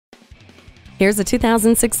Here's a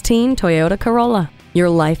 2016 Toyota Corolla.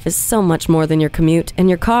 Your life is so much more than your commute, and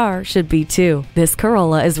your car should be too. This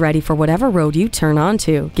Corolla is ready for whatever road you turn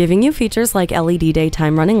onto, giving you features like LED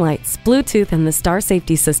daytime running lights, Bluetooth, and the Star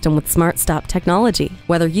Safety System with Smart Stop technology.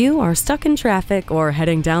 Whether you are stuck in traffic or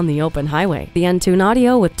heading down the open highway, the Entune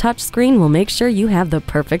Audio with touchscreen will make sure you have the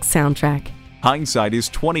perfect soundtrack. Hindsight is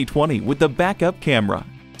 20/20 with the backup camera.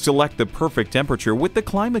 Select the perfect temperature with the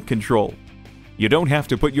climate control. You don't have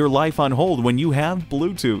to put your life on hold when you have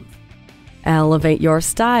Bluetooth. Elevate your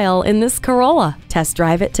style in this Corolla. Test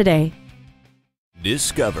drive it today.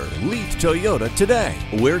 Discover Leith Toyota today.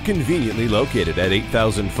 We're conveniently located at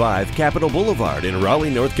 8005 Capital Boulevard in Raleigh,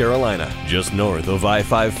 North Carolina, just north of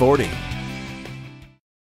I-540.